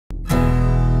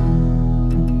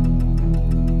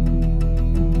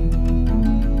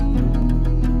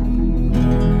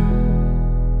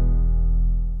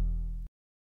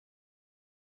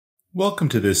Welcome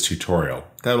to this tutorial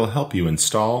that will help you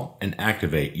install and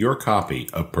activate your copy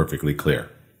of Perfectly Clear.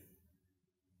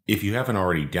 If you haven't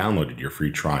already downloaded your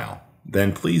free trial,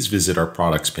 then please visit our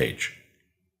products page.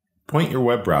 Point your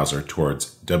web browser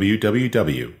towards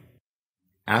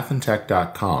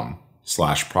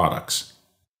www.athentech.com/products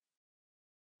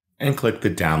and click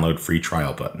the Download Free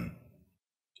Trial button.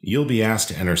 You'll be asked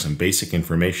to enter some basic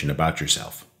information about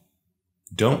yourself.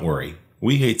 Don't worry,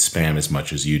 we hate spam as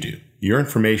much as you do. Your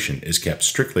information is kept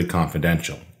strictly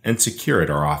confidential and secure at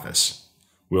our office.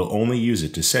 We'll only use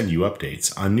it to send you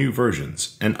updates on new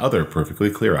versions and other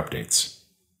Perfectly Clear updates.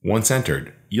 Once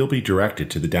entered, you'll be directed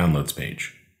to the Downloads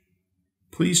page.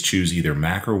 Please choose either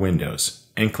Mac or Windows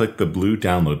and click the blue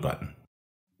Download button.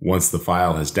 Once the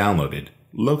file has downloaded,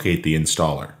 locate the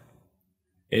installer.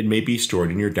 It may be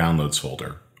stored in your Downloads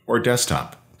folder or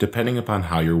desktop, depending upon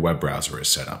how your web browser is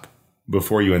set up.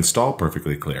 Before you install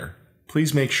Perfectly Clear,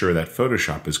 please make sure that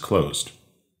Photoshop is closed.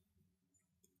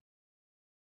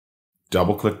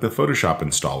 Double-click the Photoshop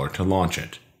installer to launch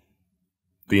it.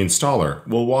 The installer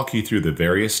will walk you through the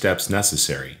various steps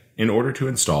necessary in order to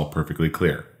install Perfectly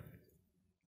Clear.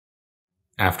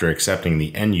 After accepting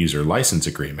the end-user license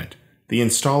agreement, the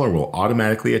installer will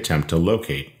automatically attempt to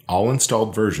locate all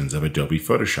installed versions of Adobe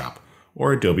Photoshop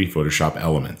or Adobe Photoshop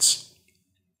Elements.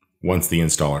 Once the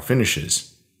installer finishes,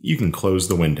 you can close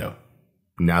the window.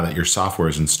 Now that your software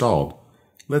is installed,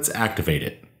 let's activate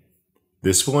it.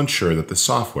 This will ensure that the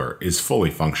software is fully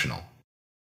functional.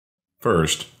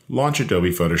 First, launch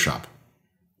Adobe Photoshop.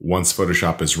 Once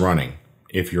Photoshop is running,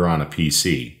 if you're on a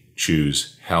PC,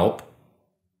 choose Help,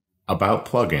 About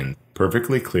Plugin,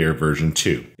 Perfectly Clear version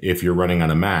 2. If you're running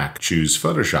on a Mac, choose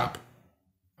Photoshop,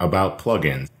 About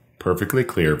Plugins, Perfectly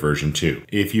Clear version 2.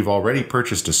 If you've already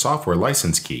purchased a software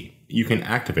license key, you can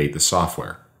activate the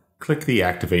software. Click the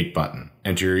Activate button,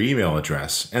 enter your email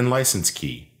address and license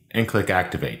key, and click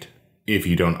Activate. If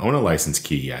you don't own a license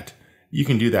key yet, you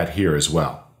can do that here as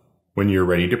well. When you're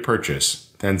ready to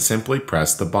purchase, then simply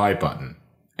press the Buy button.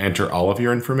 Enter all of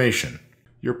your information.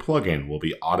 Your plugin will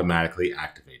be automatically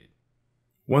activated.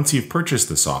 Once you've purchased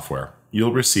the software,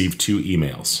 you'll receive 2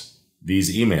 emails.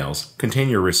 These emails contain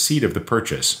your receipt of the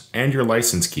purchase and your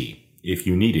license key if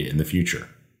you need it in the future.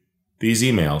 These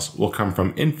emails will come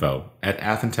from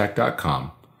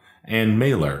info@athentech.com and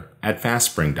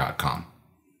mailer@fastspring.com.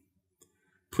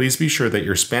 Please be sure that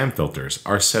your spam filters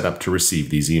are set up to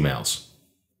receive these emails.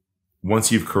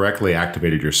 Once you've correctly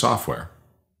activated your software,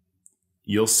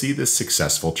 you'll see this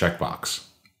successful checkbox.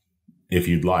 If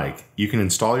you'd like, you can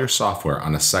install your software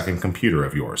on a second computer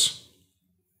of yours.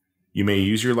 You may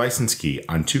use your license key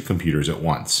on 2 computers at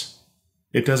once.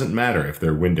 It doesn't matter if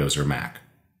they're Windows or Mac.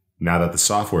 Now that the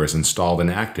software is installed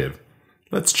and active,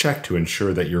 let's check to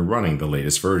ensure that you're running the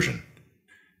latest version.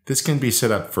 This can be set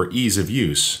up for ease of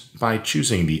use by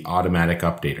choosing the Automatic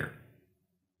Updater.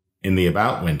 In the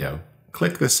About window,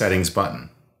 click the Settings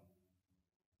button.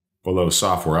 Below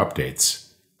Software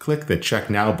Updates, click the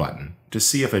Check Now button to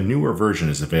see if a newer version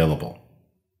is available.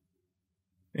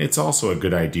 It's also a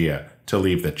good idea to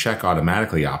leave the Check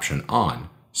Automatically option on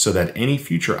so that any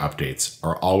future updates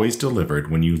are always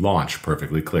delivered when you launch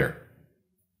Perfectly Clear.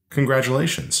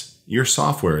 Congratulations! Your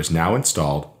software is now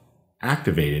installed,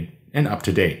 activated, and up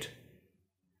to date.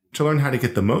 To learn how to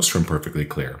get the most from Perfectly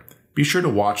Clear, be sure to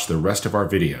watch the rest of our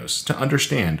videos to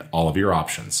understand all of your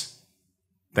options.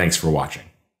 Thanks for watching.